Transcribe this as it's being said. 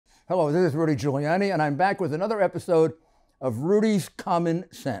Hello, this is Rudy Giuliani, and I'm back with another episode of Rudy's Common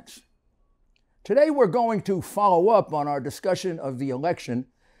Sense. Today, we're going to follow up on our discussion of the election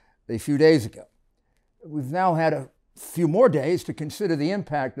a few days ago. We've now had a few more days to consider the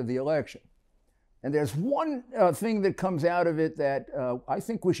impact of the election. And there's one thing that comes out of it that I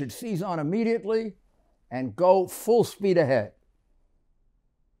think we should seize on immediately and go full speed ahead.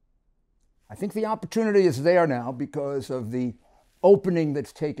 I think the opportunity is there now because of the opening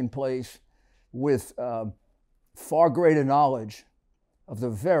that's taken place with far greater knowledge of the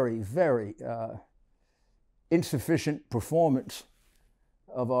very, very insufficient performance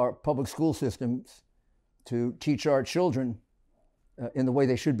of our public school systems to teach our children in the way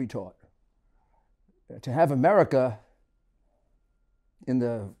they should be taught. To have America in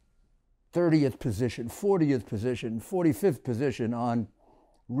the 30th position, 40th position, 45th position on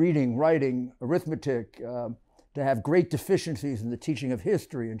reading, writing, arithmetic, to have great deficiencies in the teaching of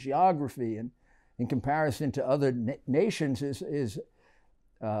history and geography and in comparison to other nations is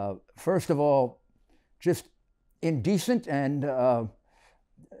first of all, just indecent and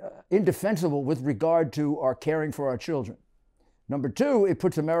indefensible with regard to our caring for our children. Number two, it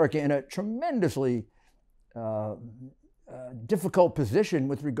puts America in a tremendously difficult position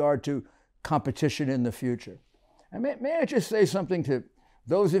with regard to competition in the future. And may I just say something to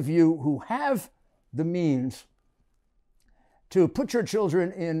those of you who have the means to put your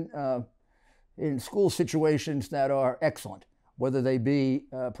children in school situations that are excellent, whether they be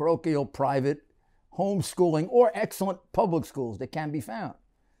parochial, private, homeschooling, or excellent public schools that can be found.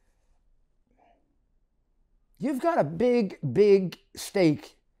 You've got a big, big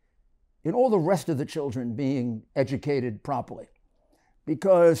stake in all the rest of the children being educated properly,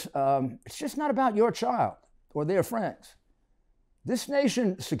 because it's just not about your child or their friends. This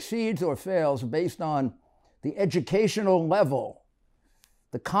nation succeeds or fails based on the educational level,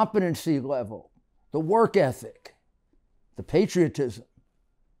 the competency level, the work ethic, the patriotism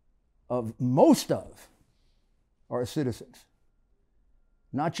of most of our citizens,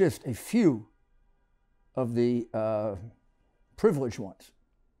 not just a few of the privileged ones.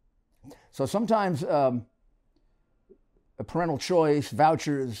 So sometimes a parental choice,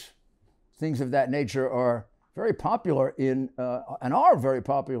 vouchers, things of that nature are very popular and are very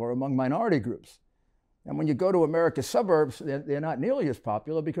popular among minority groups. And when you go to America's suburbs, they're not nearly as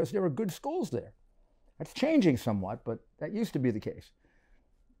popular because there are good schools there. That's changing somewhat, but that used to be the case.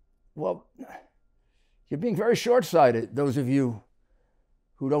 Well, you're being very short-sighted, those of you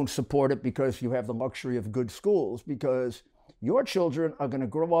who don't support it because you have the luxury of good schools, because your children are going to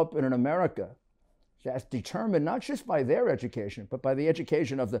grow up in an America that's determined not just by their education, but by the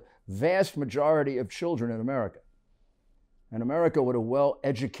education of the vast majority of children in America. An America with a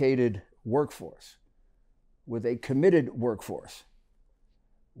well-educated workforce, with a committed workforce,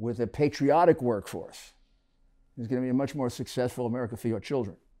 with a patriotic workforce, is going to be a much more successful America for your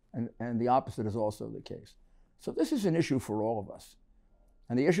children. And the opposite is also the case. So this is an issue for all of us.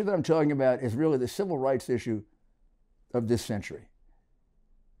 And the issue that I'm talking about is really the civil rights issue of this century.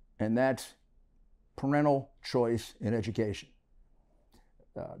 And that's parental choice in education.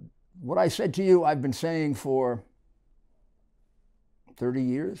 What I said to you, I've been saying for 30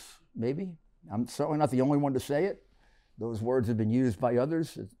 years, maybe. I'm certainly not the only one to say it. Those words have been used by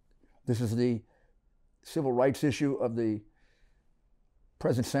others. This is the civil rights issue of the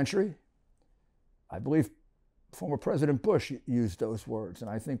present century. I believe former President Bush used those words, and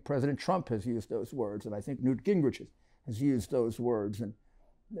I think President Trump has used those words, and I think Newt Gingrich has used those words. And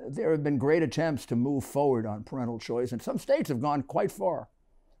there have been great attempts to move forward on parental choice, and some states have gone quite far.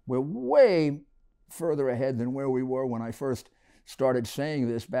 We're way further ahead than where we were when I first started saying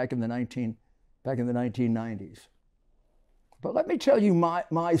this back in the 1990s. But let me tell you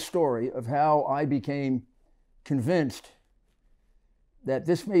my story of how I became convinced that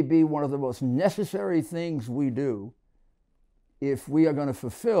this may be one of the most necessary things we do if we are going to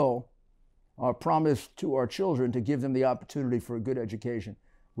fulfill our promise to our children to give them the opportunity for a good education,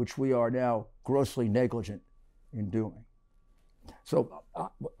 which we are now grossly negligent in doing. So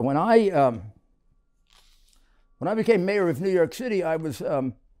when I became mayor of New York City, I was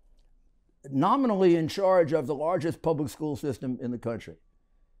nominally in charge of the largest public school system in the country.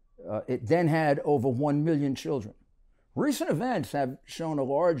 It then had over 1 million children. Recent events have shown a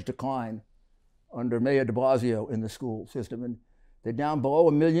large decline under Mayor de Blasio in the school system, and they're down below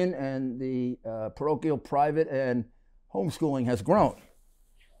 1 million, and the parochial, private, and homeschooling has grown.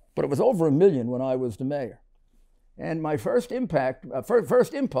 But it was over 1 million when I was the mayor. And my first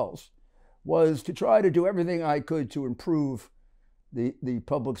impulse was to try to do everything I could to improve the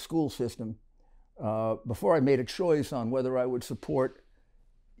public school system before I made a choice on whether I would support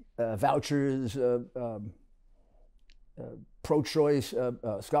vouchers, pro-choice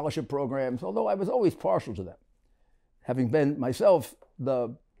scholarship programs, although I was always partial to them. Having been myself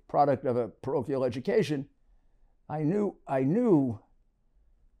the product of a parochial education, I knew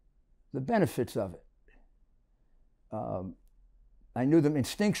the benefits of it. I knew them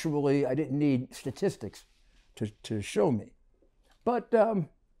instinctually. I didn't need statistics to show me. But the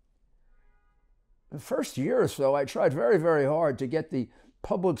first year or so, I tried very, very hard to get the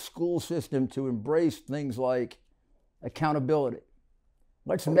public school system to embrace things like accountability.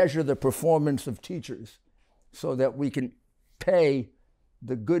 Let's measure the performance of teachers so that we can pay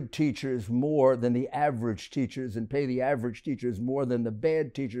the good teachers more than the average teachers and pay the average teachers more than the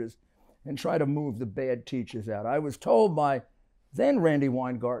bad teachers and try to move the bad teachers out. I was told by then Randy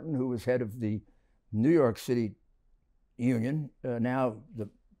Weingarten, who was head of the New York City Union, now the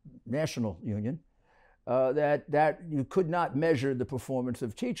National Union, that you could not measure the performance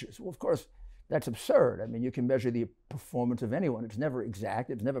of teachers. Well, of course, that's absurd. I mean, you can measure the performance of anyone. It's never exact.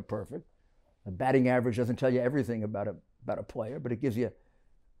 It's never perfect. A batting average doesn't tell you everything about a player, but it gives you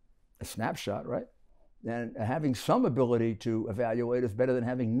a snapshot, right? And having some ability to evaluate is better than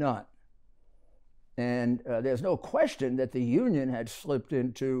having none. And there's no question that the union had slipped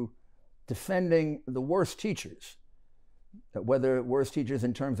into defending the worst teachers, whether worst teachers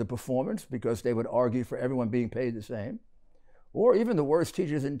in terms of performance, because they would argue for everyone being paid the same, or even the worst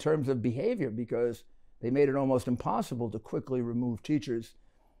teachers in terms of behavior, because they made it almost impossible to quickly remove teachers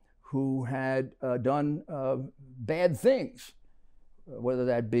who had done bad things, whether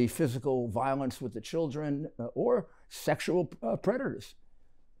that be physical violence with the children or sexual predators.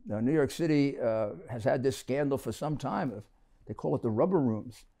 New York City has had this scandal for some time. They call it the rubber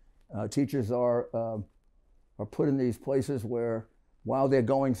rooms. Teachers are put in these places where, while they're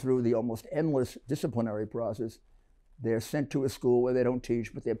going through the almost endless disciplinary process, they're sent to a school where they don't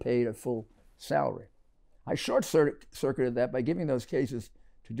teach, but they're paid a full salary. I short-circuited that by giving those cases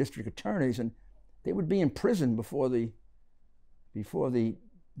to district attorneys, and they would be in prison before the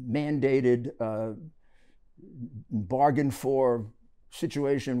mandated bargain for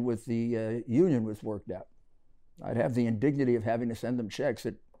situation with the union was worked out. I'd have the indignity of having to send them checks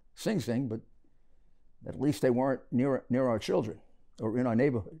at Sing Sing, but at least they weren't near our children or in our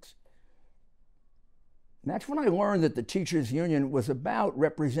neighborhoods. And that's when I learned that the teachers' union was about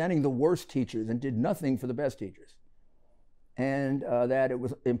representing the worst teachers and did nothing for the best teachers. And that it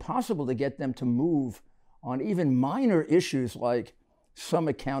was impossible to get them to move on even minor issues like some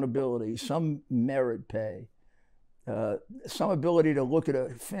accountability, some merit pay, some ability to look at a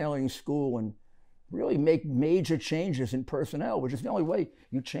failing school and really make major changes in personnel, which is the only way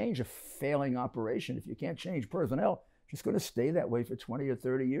you change a failing operation. If you can't change personnel, it's just going to stay that way for 20 or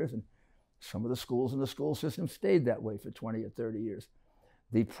 30 years. And some of the schools in the school system stayed that way for 20 or 30 years.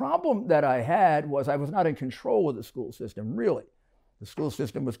 The problem that I had was I was not in control of the school system, really. The school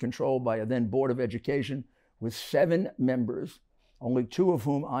system was controlled by a then Board of Education with 7 members, only 2 of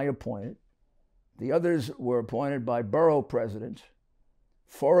whom I appointed. The others were appointed by borough presidents,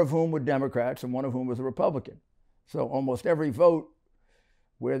 4 of whom were Democrats and 1 of whom was a Republican. So almost every vote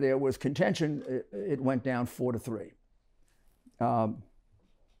where there was contention, it went down 4-3.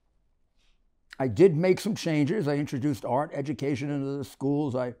 I did make some changes. I introduced art education into the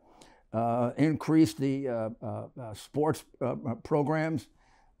schools. I increased the sports programs.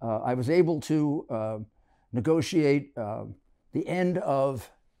 I was able to negotiate the end of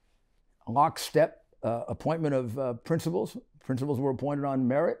lockstep appointment of principals. Principals were appointed on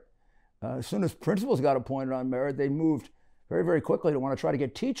merit. As soon as principals got appointed on merit, they moved very, very quickly to want to try to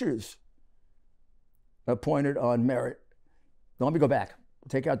get teachers appointed on merit. Now, let me go back.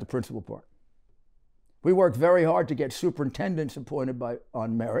 Take out the principal part. We worked very hard to get superintendents appointed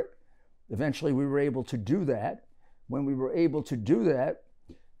on merit. Eventually, we were able to do that. When we were able to do that,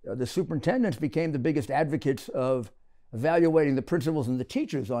 the superintendents became the biggest advocates of evaluating the principals and the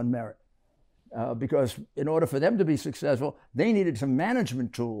teachers on merit. Because in order for them to be successful, they needed some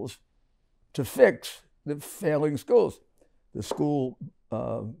management tools to fix the failing schools. The school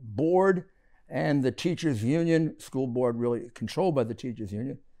board and the teachers' union, school board really controlled by the teachers'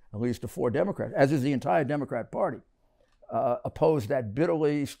 union, at least the 4 Democrats, as is the entire Democrat Party, opposed that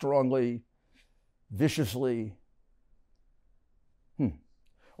bitterly, strongly, viciously.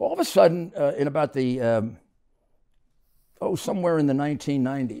 All of a sudden, in about the, somewhere in the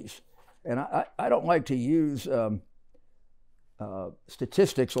 1990s, and I don't like to use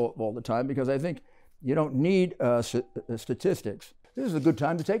statistics all the time because I think you don't need statistics. This is a good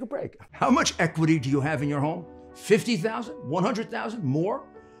time to take a break. How much equity do you have in your home? 50,000, 100,000, more?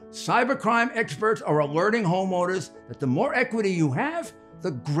 Cybercrime experts are alerting homeowners that the more equity you have,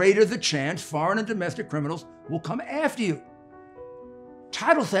 the greater the chance foreign and domestic criminals will come after you.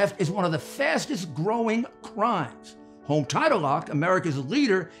 Title theft is one of the fastest growing crimes. Home Title Lock, America's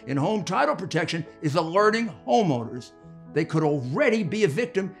leader in home title protection, is alerting homeowners they could already be a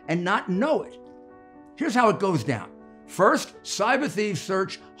victim and not know it. Here's how it goes down. First, cyber thieves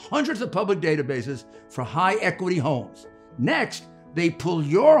search hundreds of public databases for high equity homes. Next, they pull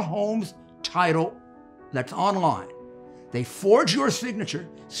your home's title that's online. They forge your signature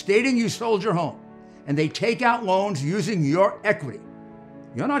stating you sold your home, and they take out loans using your equity.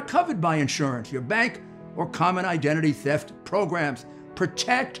 You're not covered by insurance, your bank, or common identity theft programs.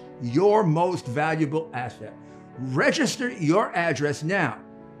 Protect your most valuable asset. Register your address now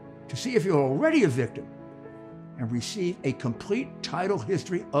to see if you're already a victim and receive a complete title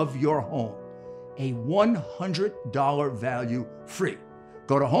history of your home, a $100 value free.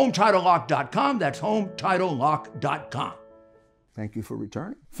 Go to HomeTitleLock.com. That's HomeTitleLock.com. Thank you for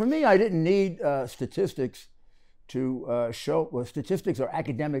returning. For me, I didn't need statistics to statistics or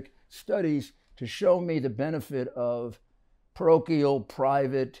academic studies to show me the benefit of parochial,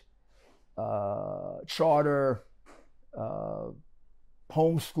 private, charter,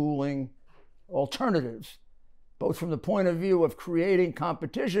 homeschooling alternatives, both from the point of view of creating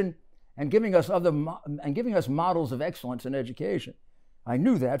competition and giving us models of excellence in education. I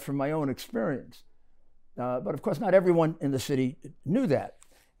knew that from my own experience. But of course, not everyone in the city knew that.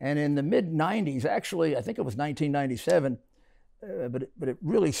 And in the mid-90s, actually, I think it was 1997, but it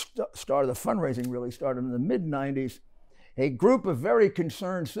really started, the fundraising really started in the mid-90s. A group of very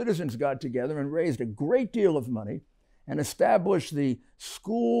concerned citizens got together and raised a great deal of money and established the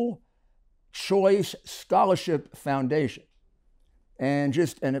School Choice Scholarship Foundation. And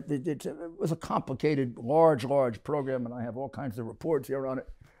it was a complicated, large program, and I have all kinds of reports here on it.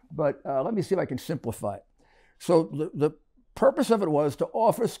 But let me see if I can simplify it. So the purpose of it was to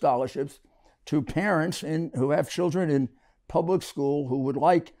offer scholarships to parents who have children in public school who would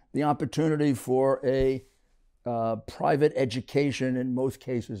like the opportunity for a private education, in most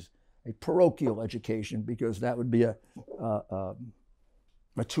cases, a parochial education, because that would be a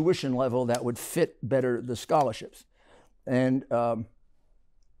tuition level that would fit better the scholarships. And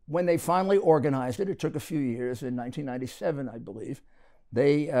when they finally organized it, it took a few years, in 1997, I believe,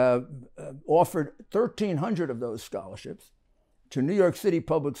 they offered 1,300 of those scholarships to New York City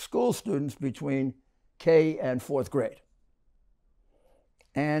public school students between K and fourth grade.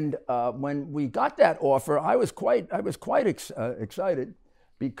 And when we got that offer, I was quite excited,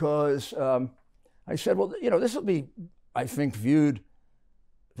 because I said, well, this will be, I think, viewed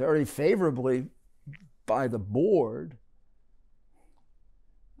very favorably by the board.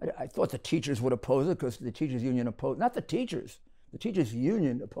 I thought the teachers would oppose it, because the teachers union opposed, not the teachers. The teachers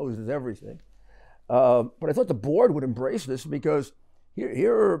union opposes everything. But I thought the board would embrace this, because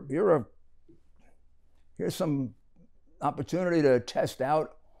here's some opportunity to test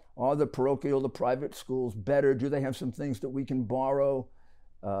out, are the parochial, the private schools better? Do they have some things that we can borrow?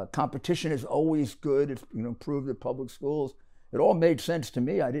 Competition is always good. It's improved the public schools. It all made sense to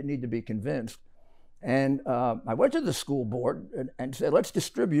me. I didn't need to be convinced. And I went to the school board and said, let's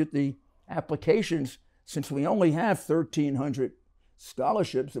distribute the applications, since we only have 1,300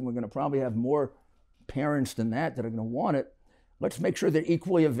 scholarships, and we're going to probably have more parents than that are going to want it. Let's make sure they're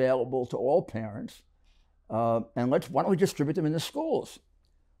equally available to all parents. And why don't we distribute them in the schools?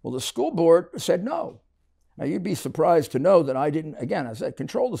 Well, the school board said no. Now, you'd be surprised to know that I didn't, again, I said,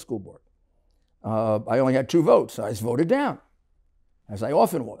 control the school board. I only had 2 votes. I was voted down, as I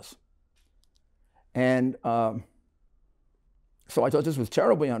often was. And so I thought this was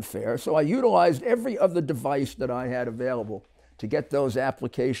terribly unfair. So I utilized every other device that I had available to get those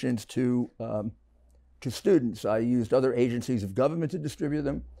applications to students. I used other agencies of government to distribute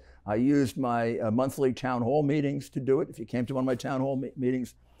them. I used my monthly town hall meetings to do it. If you came to one of my town hall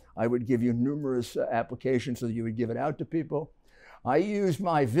meetings, I would give you numerous applications so that you would give it out to people. I used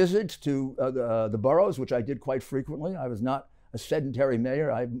my visits to the boroughs, which I did quite frequently. I was not a sedentary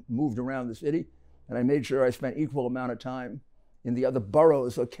mayor. I moved around the city, and I made sure I spent equal amount of time in the other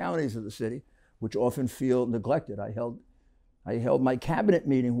boroughs or counties of the city, which often feel neglected. I held my cabinet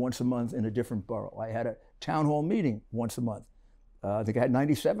meeting once a month in a different borough. I had a town hall meeting once a month. I think I had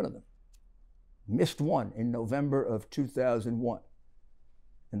 97 of them. Missed one in November of 2001.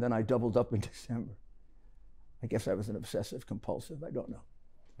 And then I doubled up in December. I guess I was an obsessive compulsive, I don't know.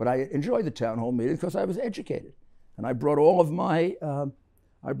 But I enjoyed the town hall meetings because I was educated. And I brought all of my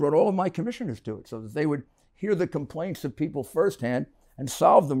commissioners to it so that they would hear the complaints of people firsthand and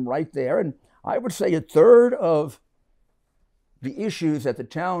solve them right there. And I would say 1/3 of the issues at the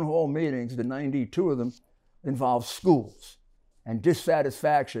town hall meetings, the 92 of them, involve schools. and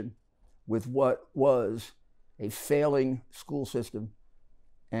dissatisfaction with what was a failing school system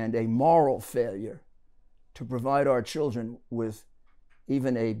and a moral failure to provide our children with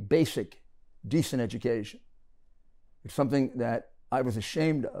even a basic, decent education. It's something that I was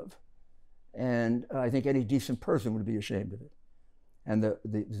ashamed of, and I think any decent person would be ashamed of it. And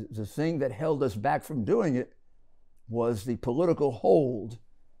the thing that held us back from doing it was the political hold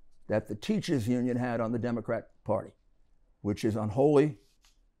that the teachers union had on the Democrat Party, which is unholy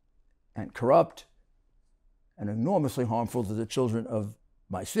and corrupt and enormously harmful to the children of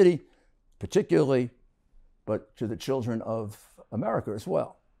my city, particularly, but to the children of America as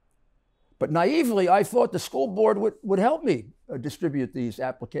well. But naively, I thought the school board would help me distribute these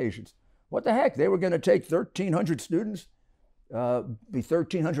applications. What the heck? They were going to take 1,300 students, be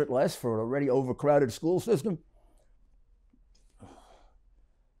 1,300 less for an already overcrowded school system.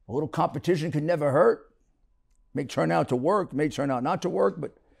 A little competition could never hurt. May turn out to work, may turn out not to work,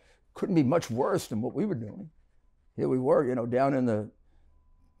 but couldn't be much worse than what we were doing. Here we were, down in the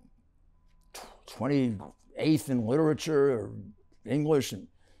 28th in literature or English, and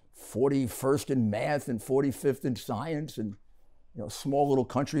 41st in math, and 45th in science, and small little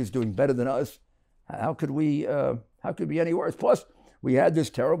countries doing better than us. How could we be any worse? Plus, we had this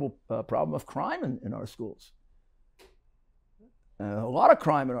terrible problem of crime in our schools. A lot of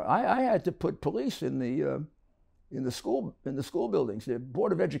crime. I had to put police in the school buildings. The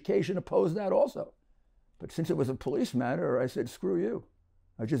Board of Education opposed that also. But since it was a police matter, I said, screw you.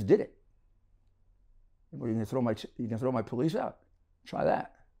 I just did it. Well, you can throw my police out. Try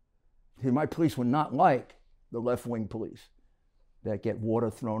that. See, my police were not like the left-wing police that get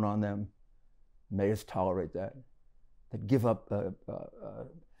water thrown on them. Mayors tolerate that. That give up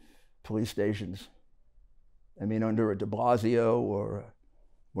police stations. I mean, under a de Blasio or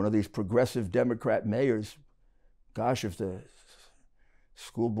one of these progressive Democrat mayors, gosh, if the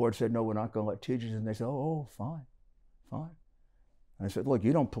school board said, no, we're not going to let teachers, and they said, oh, fine. And I said, look,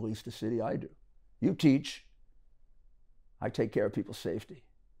 you don't police the city, I do. You teach, I take care of people's safety.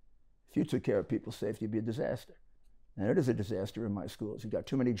 If you took care of people's safety, it'd be a disaster. And it is a disaster in my schools. You've got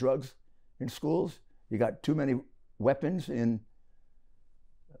too many drugs in schools. You got too many weapons in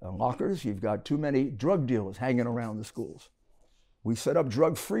lockers. You've got too many drug dealers hanging around the schools. We set up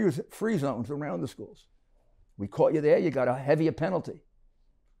drug-free zones around the schools. We caught you there, you got a heavier penalty.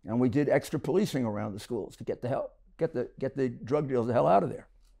 And we did extra policing around the schools to get the drug dealers the hell out of there.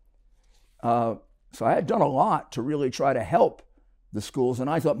 So I had done a lot to really try to help the schools, and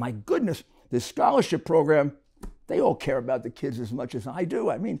I thought, my goodness, this scholarship program, they all care about the kids as much as I do.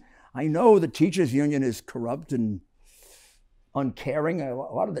 I mean, I know the teachers union is corrupt and uncaring. A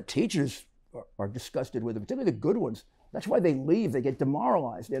lot of the teachers are disgusted with it, particularly the good ones. That's why they leave. They get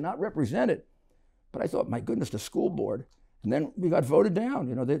demoralized. They're not represented. But I thought, my goodness, the school board. And then we got voted down.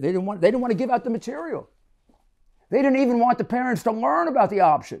 They didn't want to give out the material. They didn't even want the parents to learn about the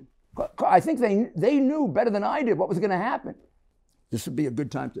option. I think they knew better than I did what was going to happen. This would be a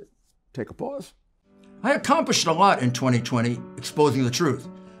good time to take a pause. I accomplished a lot in 2020, exposing the truth,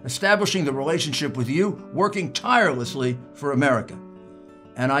 establishing the relationship with you, working tirelessly for America.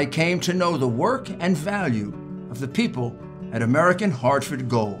 And I came to know the work and value of the people at American Hartford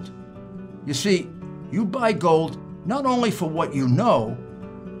Gold. You see, you buy gold not only for what you know,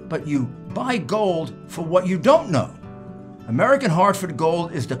 but you buy gold for what you don't know. American Hartford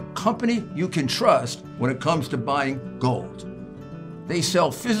Gold is the company you can trust when it comes to buying gold. They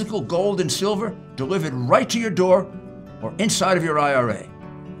sell physical gold and silver delivered right to your door or inside of your IRA.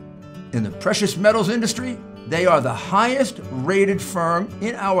 In the precious metals industry, they are the highest rated firm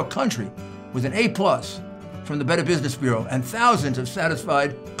in our country with an A+ from the Better Business Bureau and thousands of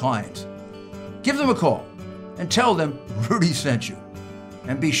satisfied clients. Give them a call and tell them Rudy sent you.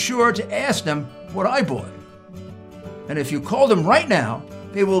 And be sure to ask them what I bought. And if you call them right now,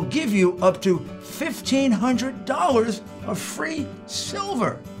 they will give you up to $1,500 of free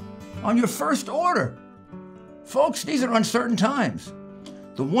silver on your first order. Folks, these are uncertain times.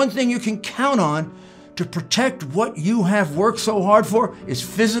 The one thing you can count on to protect what you have worked so hard for is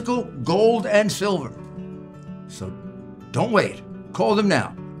physical gold and silver. So don't wait. Call them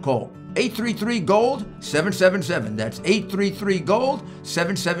now. Call 833-GOLD-777. That's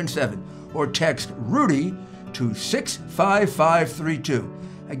 833-GOLD-777. Or text Rudy to 65532.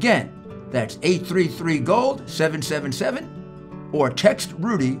 Again, that's 833-GOLD-777. Or text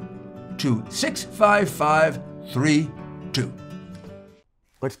Rudy to 65532.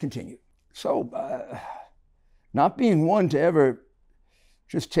 Let's continue. So, not being one to ever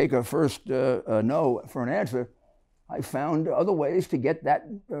just take a first no for an answer, I found other ways to get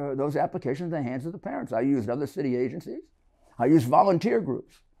those applications in the hands of the parents. I used other city agencies. I used volunteer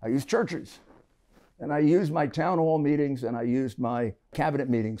groups. I used churches. And I used my town hall meetings and I used my cabinet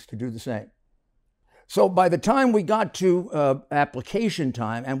meetings to do the same. So by the time we got to application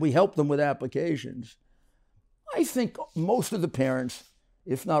time, and we helped them with applications, I think most of the parents,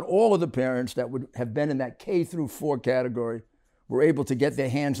 if not all of the parents that would have been in that K through 4 category, were able to get their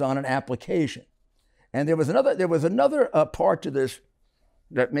hands on an application. And there was another part to this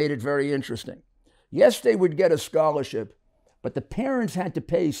that made it very interesting. Yes, they would get a scholarship, but the parents had to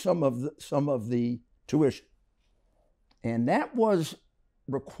pay some of the tuition. And that was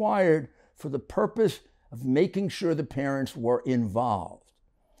required for the purpose of making sure the parents were involved.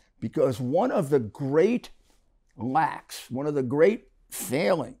 Because one of the great lacks, one of the great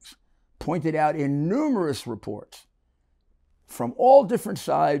failings pointed out in numerous reports from all different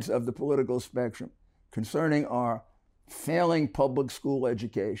sides of the political spectrum concerning our failing public school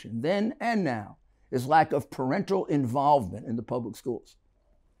education, then and now, is lack of parental involvement in the public schools,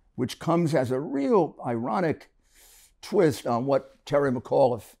 which comes as a real ironic twist on what Terry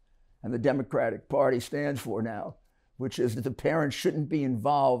McAuliffe and the Democratic Party stands for now, which is that the parents shouldn't be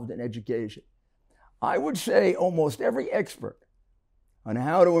involved in education. I would say almost every expert on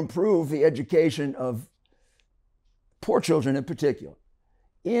how to improve the education of poor children in particular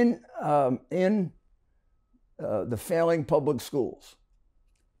in the failing public schools,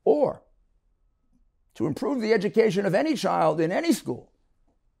 or to improve the education of any child in any school,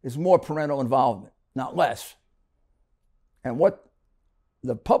 is more parental involvement, not less. And what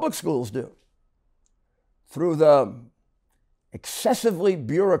the public schools do through the excessively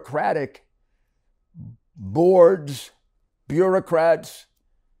bureaucratic boards, bureaucrats,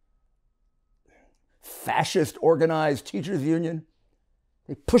 fascist organized teachers union,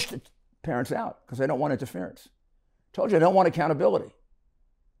 they push the parents out because they don't want interference. I told you, they don't want accountability.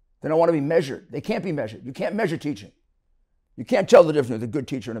 They don't want to be measured. They can't be measured. You can't measure teaching. You can't tell the difference between a good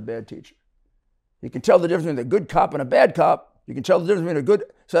teacher and a bad teacher. You can tell the difference between a good cop and a bad cop. You can tell the difference between a good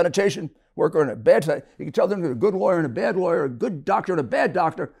sanitation worker and a bad sanitation. You can tell the difference between a good lawyer and a bad lawyer, a good doctor and a bad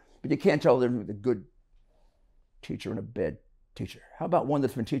doctor, but you can't tell the difference between a good teacher and a bad teacher. How about one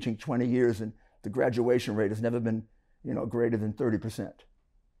that's been teaching 20 years and the graduation rate has never been, greater than 30%?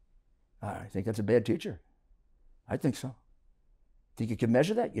 I think that's a bad teacher. I think so. Think you can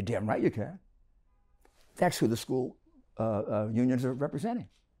measure that? You're damn right you can. That's who the school unions are representing.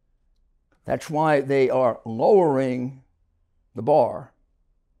 That's why they are lowering the bar.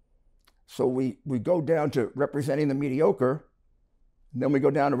 So we go down to representing the mediocre, and then we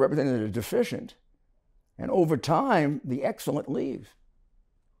go down to representing the deficient, and over time, the excellent leave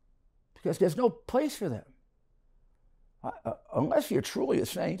because there's no place for them. Unless you're truly a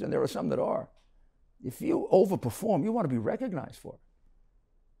saint, and there are some that are, if you overperform, you want to be recognized for it.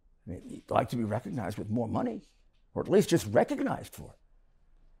 I mean, you'd like to be recognized with more money, or at least just recognized for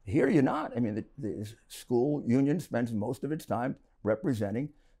it. Here you're not. I mean, the school union spends most of its time representing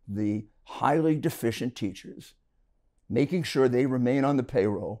the highly deficient teachers, making sure they remain on the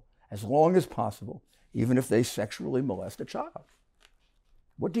payroll as long as possible, even if they sexually molest a child.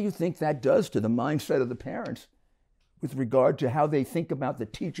 What do you think that does to the mindset of the parents with regard to how they think about the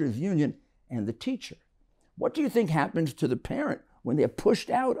teachers' union and the teacher? What do you think happens to the parent when they're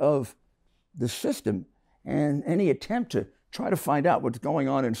pushed out of the system and any attempt to try to find out what's going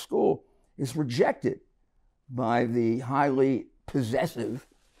on in school is rejected by the highly possessive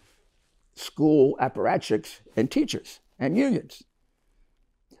school apparatchiks and teachers and unions?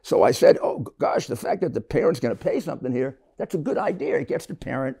 So I said, oh gosh, the fact that the parent's going to pay something here, that's a good idea. It gets the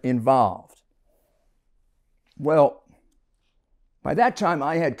parent involved. Well, by that time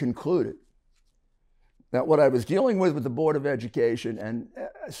I had concluded that what I was dealing with the Board of Education, and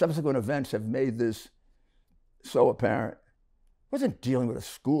subsequent events have made this so apparent, I wasn't dealing with a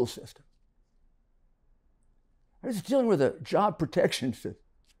school system. I was dealing with a job protection system.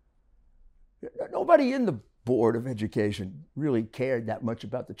 Nobody in the Board of Education really cared that much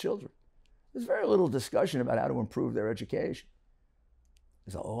about the children. There's very little discussion about how to improve their education.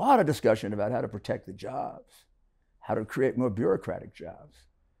 There's a lot of discussion about how to protect the jobs, how to create more bureaucratic jobs,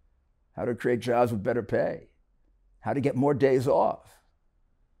 how to create jobs with better pay, how to get more days off,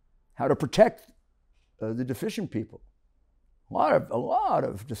 how to protect the deficient people. A lot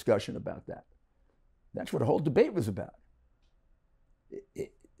of discussion about that. That's what the whole debate was about.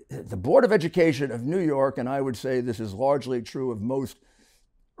 The Board of Education of New York, and I would say this is largely true of most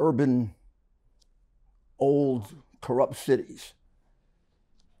urban, old, corrupt cities,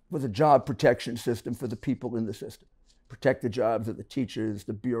 was a job protection system for the people in the system. Protect the jobs of the teachers,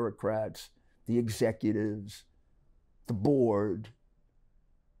 the bureaucrats, the executives, the board.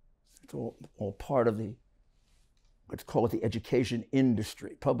 It's all part of the let's call it the education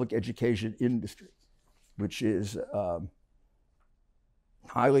industry, public education industry, which is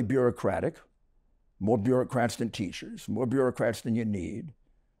highly bureaucratic, more bureaucrats than teachers, more bureaucrats than you need,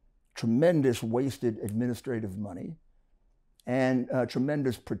 tremendous wasted administrative money, and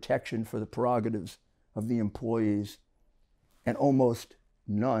tremendous protection for the prerogatives of the employees, and almost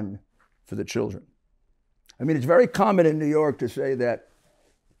none for the children. I mean, it's very common in New York to say that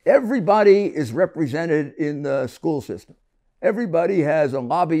everybody is represented in the school system. Everybody has a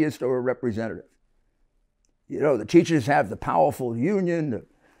lobbyist or a representative. You know, the teachers have the powerful union, the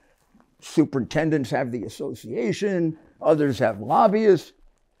superintendents have the association, others have lobbyists.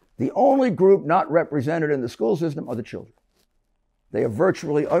 The only group not represented in the school system are the children. They are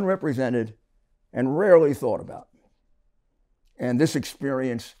virtually unrepresented and rarely thought about. And this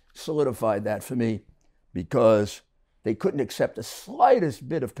experience solidified that for me, because they couldn't accept the slightest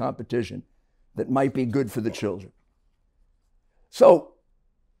bit of competition that might be good for the children. So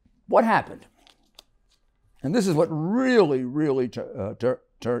what happened? And this is what really, really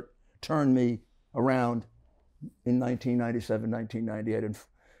turned me around in 1997, 1998. And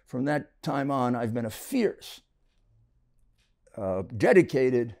from that time on, I've been a fierce,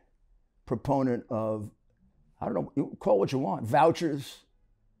 dedicated proponent of, I don't know, you call it what you want, vouchers,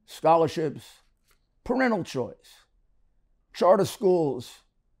 scholarships, parental choice, charter schools,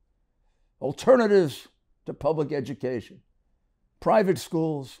 alternatives to public education, private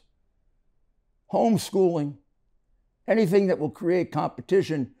schools, homeschooling, anything that will create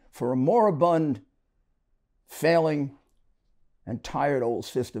competition for a moribund, failing, and tired old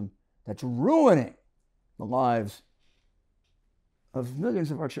system that's ruining the lives of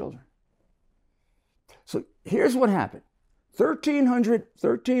millions of our children. So here's what happened.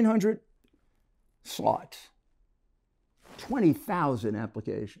 1,300 slots, 20,000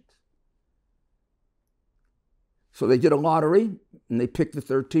 applications. So they did a lottery, and they picked the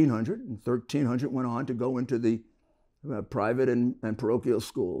 1,300, and 1,300 went on to go into the private and parochial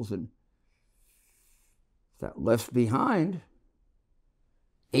schools, and that left behind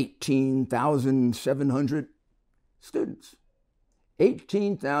 18,700 students,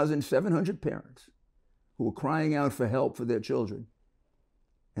 18,700 parents who were crying out for help for their children.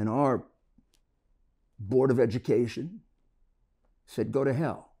 And our Board of Education said, go to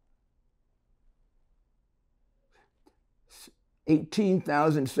hell.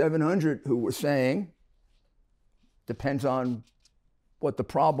 18,700 who were saying, depends on what the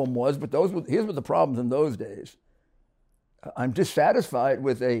problem was, but here's what the problems in those days. I'm dissatisfied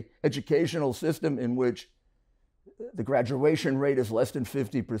with an educational system in which the graduation rate is less than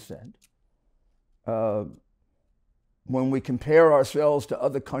 50%. When we compare ourselves to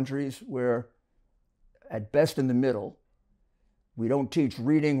other countries where, at best in the middle, we don't teach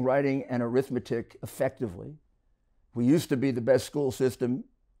reading, writing, and arithmetic effectively. We used to be the best school system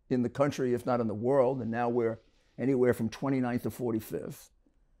in the country, if not in the world, and now we're anywhere from 29th to 45th.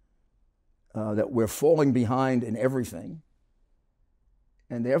 That we're falling behind in everything.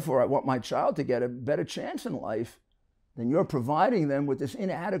 And therefore, I want my child to get a better chance in life than you're providing them with this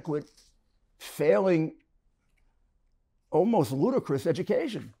inadequate, failing, almost ludicrous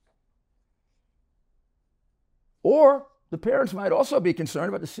education. Or the parents might also be concerned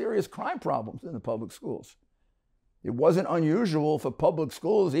about the serious crime problems in the public schools. It wasn't unusual for public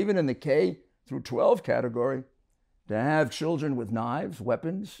schools, even in the K through 12 category, to have children with knives,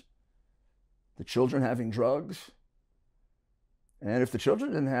 weapons, the children having drugs. And if the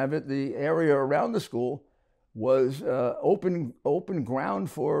children didn't have it, the area around the school was open ground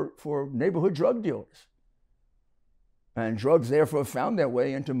for neighborhood drug dealers. And drugs therefore found their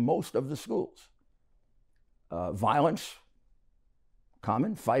way into most of the schools. Violence,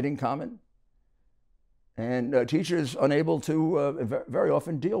 common, fighting common, and teachers unable to very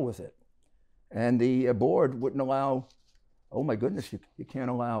often deal with it. And the board wouldn't allow, oh my goodness, you can't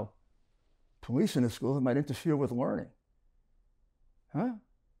allow police in a school that might interfere with learning. Huh?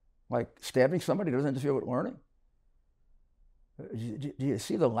 Like stabbing somebody doesn't interfere with learning? Do you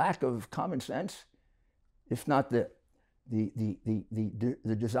see the lack of common sense? If not the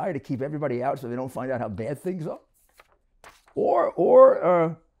desire to keep everybody out so they don't find out how bad things are?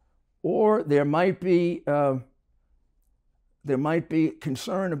 Or there might be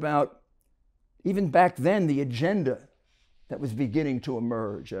concern about, even back then, the agenda that was beginning to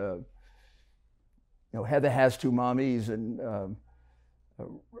emerge. Heather has two mommies, and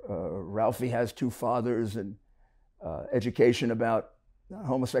Ralphie has two fathers, and education about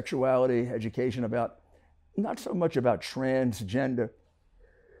homosexuality, education about, not so much about transgender,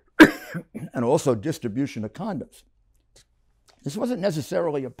 and also distribution of condoms. This wasn't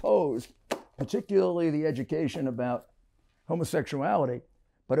necessarily opposed particularly the education about homosexuality,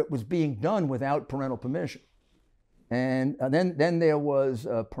 but it was being done without parental permission. And then there was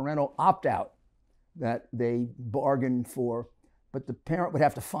a parental opt-out that they bargained for, but the parent would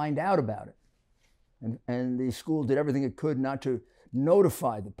have to find out about it. And the school did everything it could not to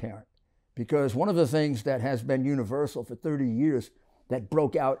notify the parent, because one of the things that has been universal for 30 years that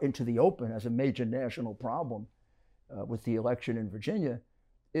broke out into the open as a major national problem with the election in Virginia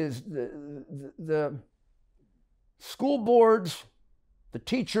is the school boards, the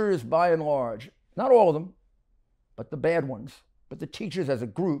teachers by and large, not all of them, but the bad ones, but the teachers as a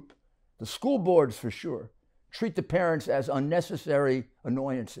group, the school boards for sure, treat the parents as unnecessary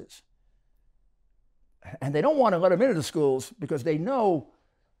annoyances. And they don't want to let them into the schools because they know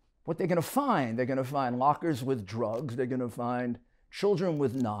what they're going to find. They're going to find lockers with drugs. They're going to find children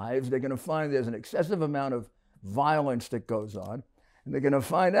with knives. They're going to find there's an excessive amount of violence that goes on. And they're going to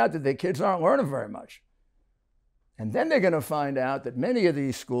find out that their kids aren't learning very much. And then they're going to find out that many of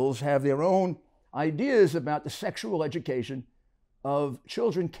these schools have their own ideas about the sexual education of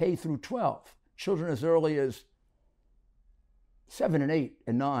children K through 12, children as early as 7 and 8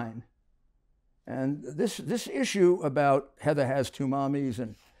 and 9. And this issue about Heather has two mommies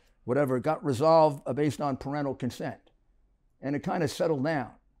and whatever got resolved based on parental consent. And it kind of settled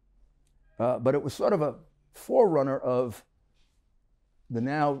down. But it was sort of a forerunner of the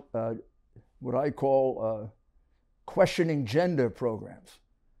now, what I call questioning gender programs,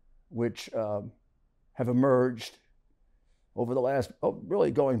 which have emerged over the last,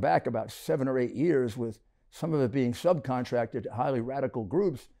 really going back about 7 or 8 years, with some of it being subcontracted to highly radical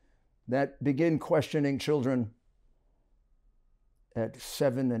groups that begin questioning children at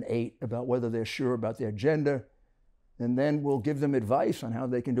 7 and 8 about whether they're sure about their gender, and then we'll give them advice on how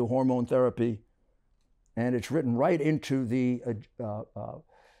they can do hormone therapy. And it's written right into the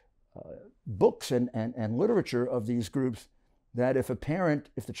books and literature of these groups that if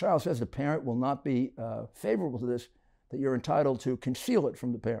the child says the parent will not be favorable to this, that you're entitled to conceal it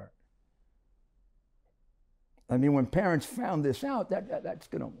from the parent. I mean, when parents found this out, that's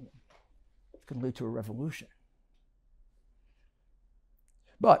going to lead to a revolution.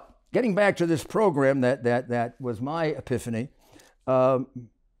 But getting back to this program that was my epiphany,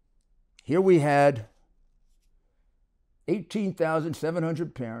 here we had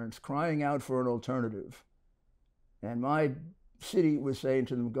 18,700 parents crying out for an alternative. And my city was saying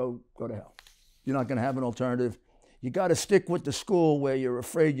to them, go to hell. You're not going to have an alternative. You got to stick with the school where you're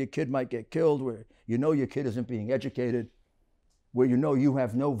afraid your kid might get killed, where you know your kid isn't being educated, where you know you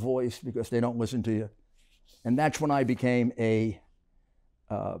have no voice because they don't listen to you. And that's when I became a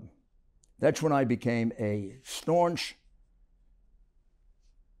staunch,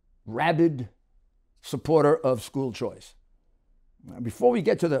 rabid supporter of school choice. Before we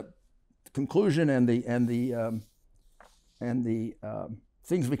get to the conclusion and the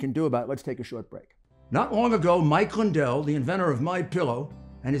things we can do about it, let's take a short break. Not long ago, Mike Lindell, the inventor of MyPillow,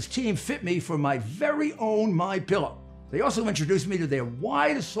 and his team fit me for my very own MyPillow. They also introduced me to their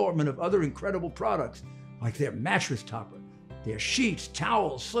wide assortment of other incredible products, like their mattress topper, their sheets,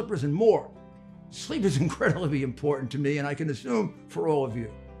 towels, slippers, and more. Sleep is incredibly important to me, and I can assume for all of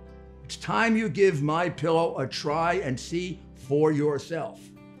you. It's time you give MyPillow a try and see for yourself.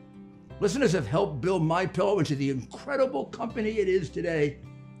 Listeners have helped build MyPillow into the incredible company it is today,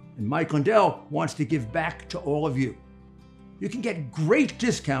 and Mike Lindell wants to give back to all of you. You can get great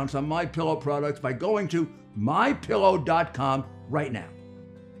discounts on MyPillow products by going to mypillow.com right now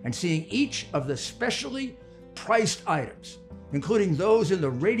and seeing each of the specially priced items, including those in the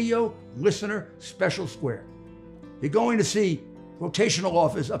radio listener special square. You're going to see rotational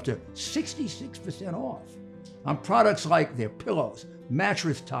offers up to 66% off on products like their pillows,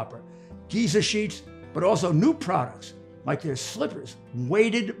 mattress topper, Giza sheets, but also new products like their slippers,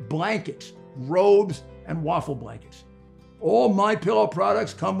 weighted blankets, robes, and waffle blankets. All MyPillow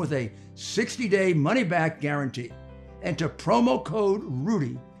products come with a 60-day money-back guarantee. Enter promo code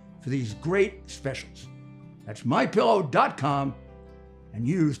RUDY for these great specials. That's mypillow.com and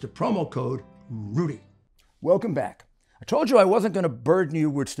use the promo code RUDY. Welcome back. I told you I wasn't going to burden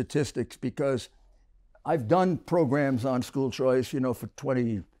you with statistics because I've done programs on school choice, for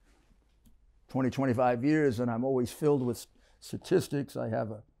 25 years, and I'm always filled with statistics. I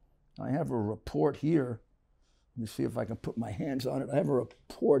have a report here. Let me see if I can put my hands on it. I have a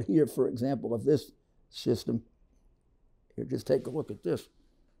report here, for example, of this system. Here, just take a look at this.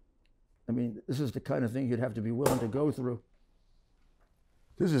 I mean, this is the kind of thing you'd have to be willing to go through.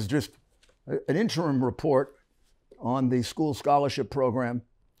 This is just an interim report on the school scholarship program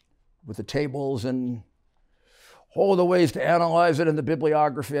with the tables and all the ways to analyze it in the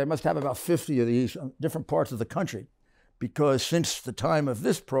bibliography. I must have about 50 of these in different parts of the country, because since the time of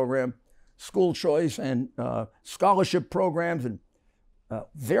this program, school choice and scholarship programs and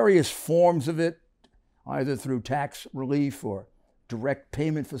various forms of it, either through tax relief or direct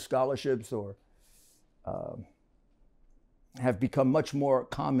payment for scholarships, or have become much more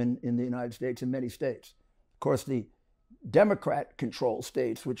common in the United States, in many states. Of course, the Democrat-controlled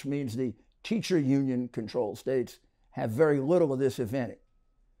states, which means the teacher union-controlled states, have very little of this, if any.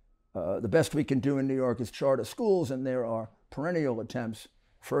 The best we can do in New York is charter schools, and there are perennial attempts,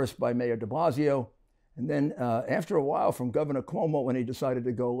 first by Mayor de Blasio, and then after a while from Governor Cuomo when he decided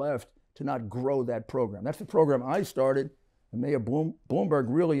to go left, to not grow that program. That's the program I started, and Mayor Bloomberg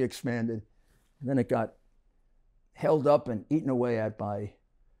really expanded, and then it got held up and eaten away at by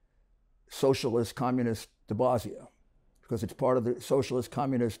socialist communist de Blasio, because it's part of the socialist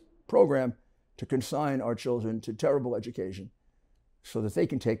communist program to consign our children to terrible education so that they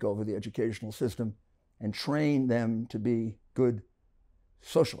can take over the educational system and train them to be good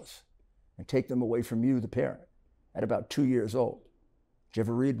socialists and take them away from you, the parent, at about 2 years old. Did you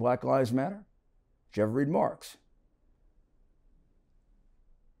ever read Black Lives Matter? Did you ever read Marx?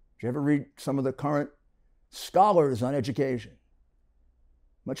 Did you ever read some of the current scholars on education?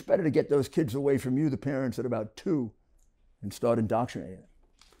 Much better to get those kids away from you, the parents, at about 2 and start indoctrinating them.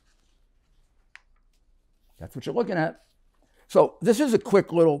 That's what you're looking at. So this is a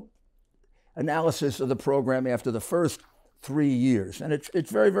quick little analysis of the program after the first 3 years. And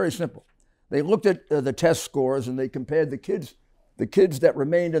it's very, very simple. They looked at the test scores, and they compared the kids that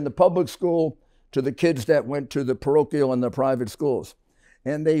remained in the public school to the kids that went to the parochial and the private schools.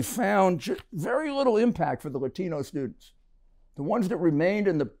 And they found very little impact for the Latino students. The ones that remained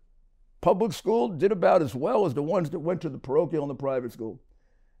in the public school did about as well as the ones that went to the parochial and the private school.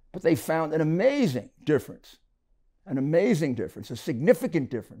 But they found an amazing difference, a significant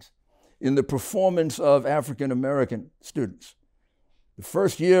difference in the performance of African American students. The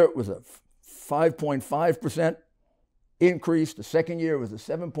first year was a 5.5% increase. The second year was a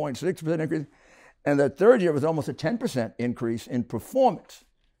 7.6% increase. And the third year was almost a 10% increase in performance,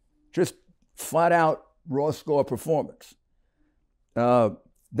 just flat out raw score performance.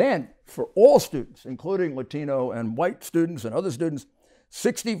 Then, for all students, including Latino and white students and other students,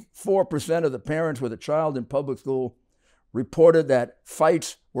 64% of the parents with a child in public school reported that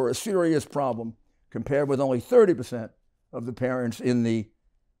fights were a serious problem, compared with only 30% of the parents in the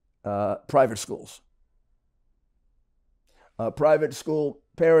private schools. Private school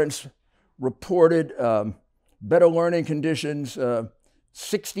parents reported better learning conditions,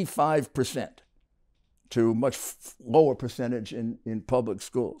 65%, to much lower percentage in public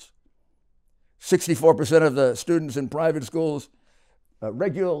schools. 64% of the students in private schools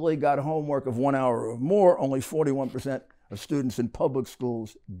regularly got homework of 1 hour or more. Only 41% of students in public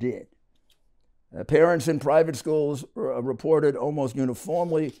schools did. Parents in private schools reported almost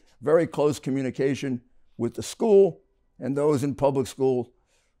uniformly very close communication with the school, and those in public school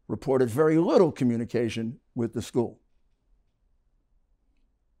reported very little communication with the school.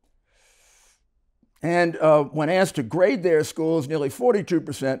 And when asked to grade their schools, nearly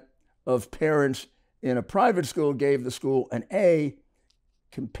 42% of parents in a private school gave the school an A,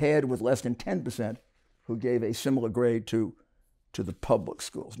 compared with less than 10% who gave a similar grade to the public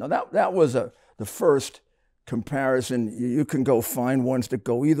schools. Now that was the first comparison. You can go find ones that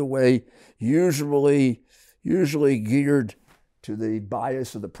go either way, usually geared to the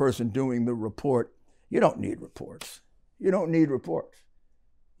bias of the person doing the report. You don't need reports. You don't need reports.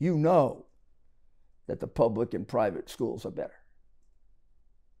 You know that the public and private schools are better.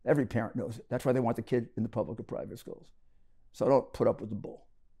 Every parent knows it. That's why they want the kid in the public or private schools. So don't put up with the bull.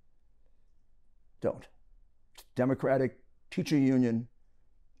 Don't. It's Democratic teacher union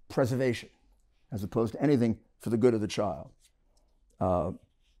preservation, as opposed to anything for the good of the child.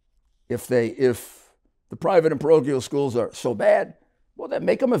 If the private and parochial schools are so bad, well, then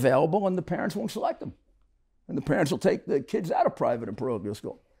make them available and the parents won't select them. And the parents will take the kids out of private and parochial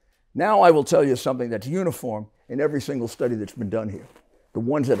school. Now I will tell you something that's uniform in every single study that's been done here. The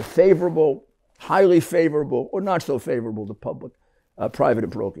ones that are favorable, highly favorable, or not so favorable to public, private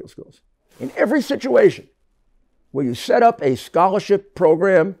and parochial schools. In every situation where you set up a scholarship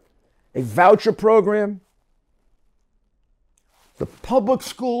program, a voucher program, the public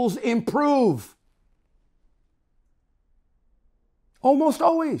schools improve. Almost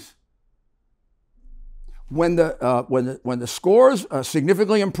always. When the scores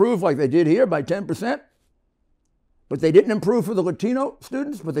significantly improve, like they did here by 10%, but they didn't improve for the Latino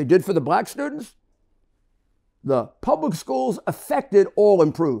students, but they did for the black students, the public schools affected all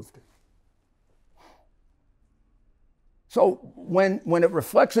improved. So when it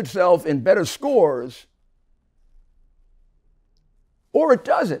reflects itself in better scores, or it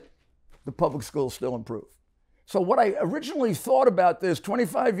doesn't, the public schools still improve. So what I originally thought about this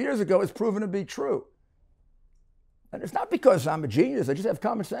 25 years ago has proven to be true. And it's not because I'm a genius, I just have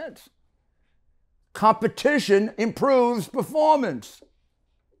common sense. Competition improves performance.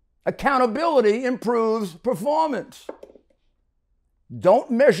 Accountability improves performance.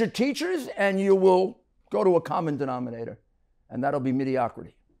 Don't measure teachers and you will go to a common denominator, and that'll be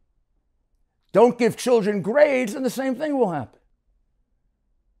mediocrity. Don't give children grades and the same thing will happen.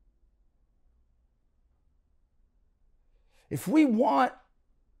 If we want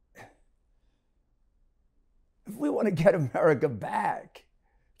to get America back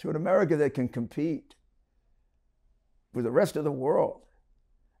to an America that can compete with the rest of the world,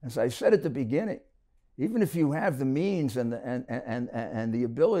 as I said at the beginning, even if you have the means and the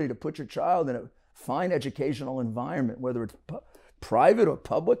ability to put your child in a fine educational environment, whether it's private or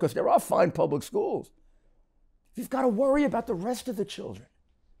public, because there are fine public schools, you've got to worry about the rest of the children.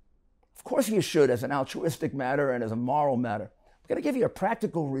 Of course you should, as an altruistic matter and as a moral matter. I'm going to give you a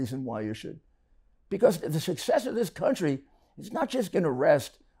practical reason why you should. Because the success of this country is not just going to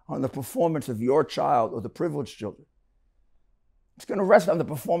rest on the performance of your child or the privileged children. It's going to rest on the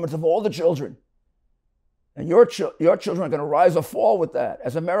performance of all the children. And your children are going to rise or fall with that,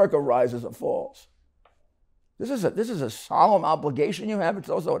 as America rises or falls. This is a solemn obligation you have. It's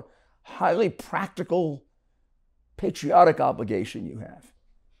also a highly practical, patriotic obligation you have.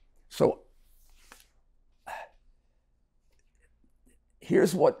 So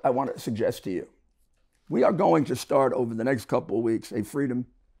here's what I want to suggest to you. We are going to start over the next couple of weeks a freedom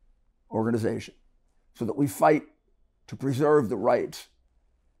organization so that we fight to preserve the rights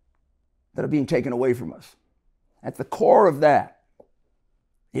that are being taken away from us. At the core of that,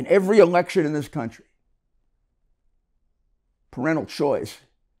 in every election in this country, parental choice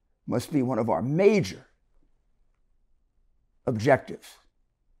must be one of our major objectives.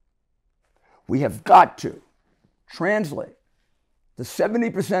 We have got to translate the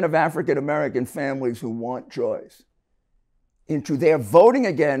 70% of African American families who want choice into their voting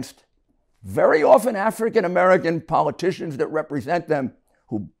against very often African American politicians that represent them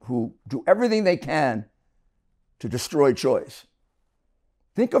who do everything they can to destroy choice.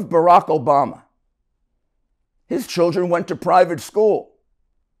 Think of Barack Obama. His children went to private school.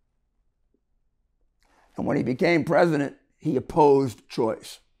 And when he became president, he opposed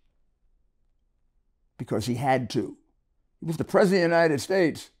choice because he had to. He was the president of the United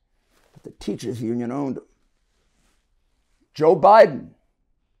States, but the teachers union owned him. Joe Biden.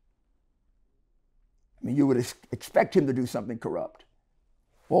 I mean, you would expect him to do something corrupt.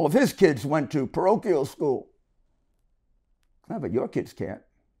 All of his kids went to parochial school. No, but your kids can't.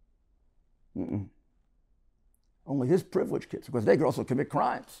 Only his privileged kids, because they could also commit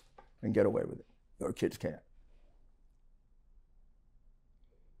crimes and get away with it. Your kids can't.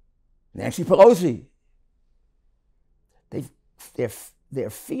 Nancy Pelosi. Their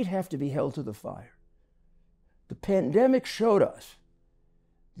feet have to be held to the fire. The pandemic showed us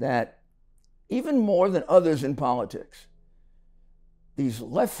that even more than others in politics, these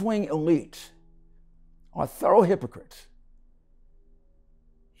left-wing elites are thorough hypocrites.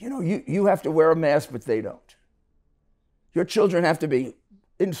 You know, you have to wear a mask, but they don't. Your children have to be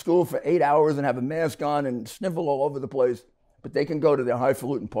in school for 8 hours and have a mask on and sniffle all over the place, but they can go to their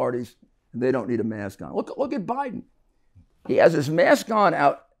highfalutin parties and they don't need a mask on. Look at Biden. He has his mask on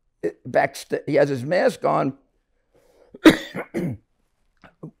out backstage. He has his mask on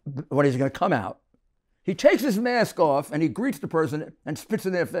when he's going to come out. He takes his mask off and he greets the person and spits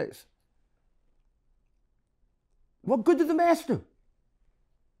in their face. What good did the mask do?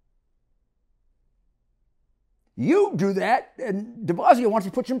 You do that, and de Blasio wants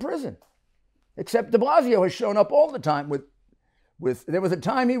to put you in prison. Except de Blasio has shown up all the time with there was a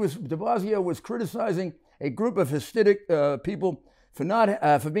time de Blasio was criticizing a group of Hasidic people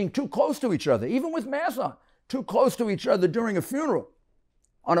for being too close to each other, even with masks on, too close to each other during a funeral.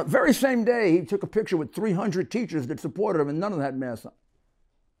 On a very same day, he took a picture with 300 teachers that supported him, and none of them had masks on.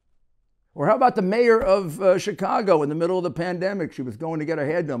 Or how about the mayor of Chicago in the middle of the pandemic? She was going to get her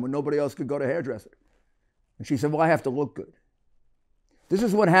hair done when nobody else could go to a hairdresser. And she said, well, I have to look good. This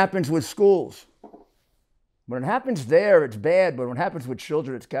is what happens with schools. When it happens there, it's bad, but when it happens with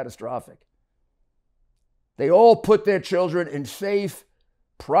children, it's catastrophic. They all put their children in safe,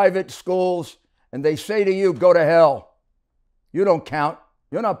 private schools, and they say to you, go to hell. You don't count.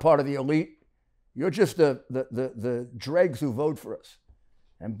 You're not part of the elite. You're just the dregs who vote for us.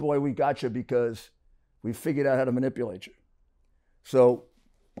 And boy, we got you because we figured out how to manipulate you. So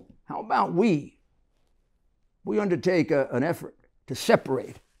how about we we undertake an effort to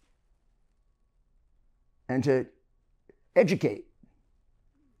separate and to educate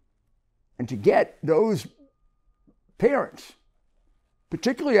and to get those parents,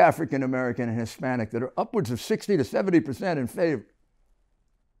 particularly African American and Hispanic, that are upwards of 60 to 70% in favor.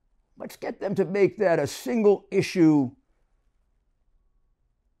 Let's get them to make that a single issue,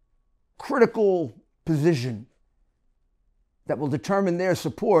 critical position that will determine their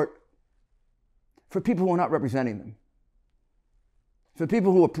support for people who are not representing them, for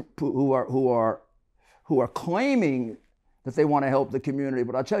people who are claiming that they want to help the community.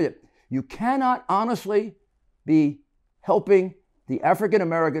 But I'll tell you, you cannot honestly be helping the African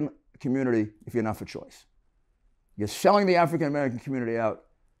American community if you're not for choice. You're selling the African American community out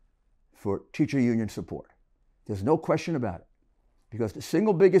for teacher union support. There's no question about it, because the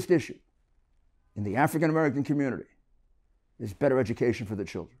single biggest issue in the African American community is better education for the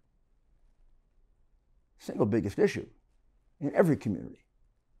children. Single biggest issue in every community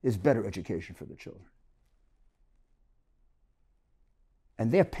is better education for the children.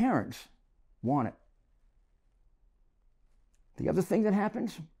 And their parents want it. The other thing that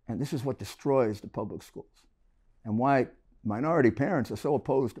happens, and this is what destroys the public schools and why minority parents are so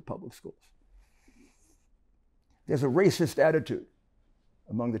opposed to public schools. There's a racist attitude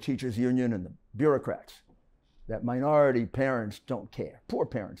among the teachers' union and the bureaucrats that minority parents don't care. Poor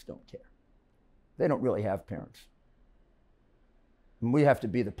parents don't care. They don't really have parents. And we have to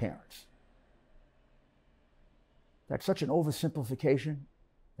be the parents. That's such an oversimplification.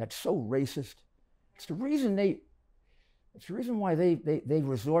 That's so racist. It's the reason why they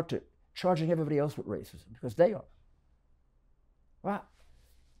resort to charging everybody else with racism, because they are. Well,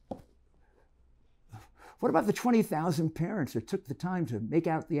 what about the 20,000 parents that took the time to make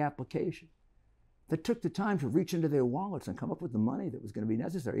out the application, that took the time to reach into their wallets and come up with the money that was going to be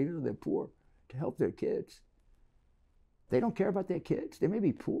necessary, even though they're poor, to help their kids? They don't care about their kids. They may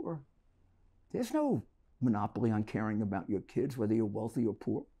be poor. There's no monopoly on caring about your kids, whether you're wealthy or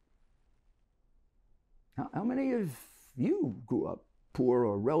poor. How many of you grew up poor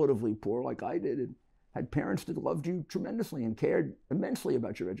or relatively poor like I did and had parents that loved you tremendously and cared immensely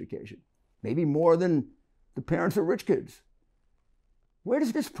about your education? Maybe more than the parents of rich kids. Where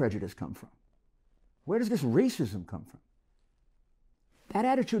does this prejudice come from? Where does this racism come from? That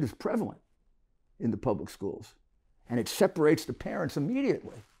attitude is prevalent in the public schools, and it separates the parents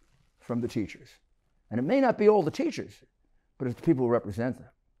immediately from the teachers. And it may not be all the teachers, but it's the people who represent them.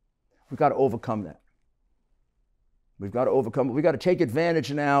 We've got to overcome that. We've got to overcome it. We've got to take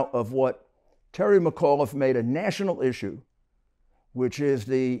advantage now of what Terry McAuliffe made a national issue, which is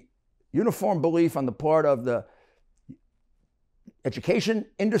the uniform belief on the part of the education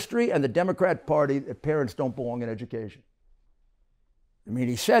industry and the Democrat Party that parents don't belong in education. I mean,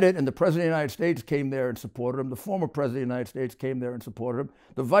 he said it, and the President of the United States came there and supported him. The former President of the United States came there and supported him.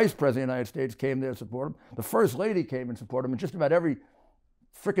 The Vice President of the United States came there and supported him. The First Lady came and supported him, and just about every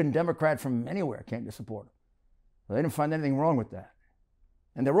frickin' Democrat from anywhere came to support him. Well, they didn't find anything wrong with that.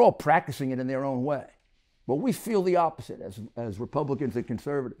 And they're all practicing it in their own way. But we feel the opposite as Republicans and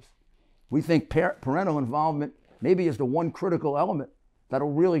conservatives. We think parental involvement maybe is the one critical element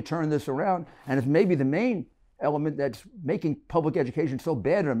that'll really turn this around, and it's maybe the main element that's making public education so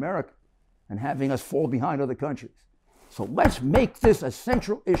bad in America and having us fall behind other countries. So let's make this a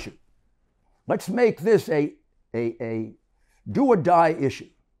central issue. Let's make this a do or die issue.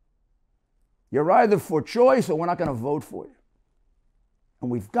 You're either for choice or we're not going to vote for you. And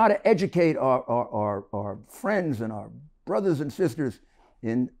we've got to educate our friends and our brothers and sisters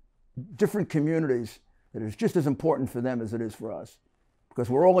in different communities that it's just as important for them as it is for us, because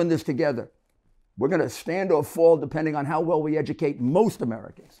we're all in this together. We're going to stand or fall depending on how well we educate most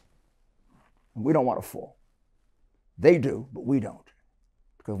Americans. And we don't want to fall. They do, but we don't,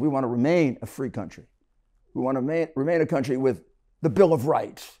 because we want to remain a free country. We want to remain a country with the Bill of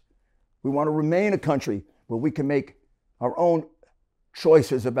Rights. We want to remain a country where we can make our own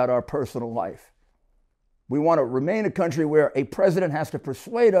choices about our personal life. We want to remain a country where a president has to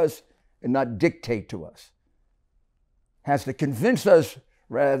persuade us and not dictate to us, has to convince us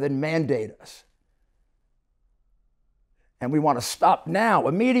rather than mandate us. And we want to stop now,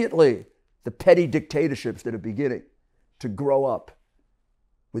 immediately, the petty dictatorships that are beginning to grow up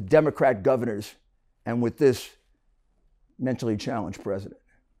with Democrat governors and with this mentally challenged president.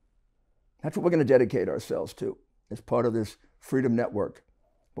 That's what we're going to dedicate ourselves to as part of this Freedom Network.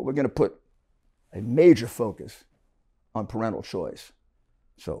 But we're going to put a major focus on parental choice.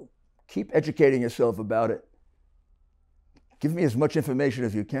 So keep educating yourself about it. Give me as much information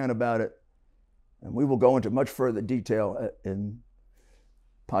as you can about it. And we will go into much further detail in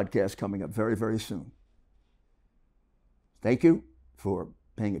podcasts coming up very, very soon. Thank you for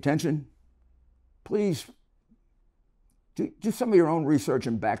paying attention. Please do some of your own research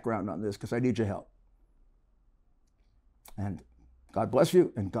and background on this, because I need your help. And God bless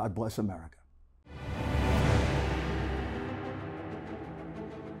you, and God bless America.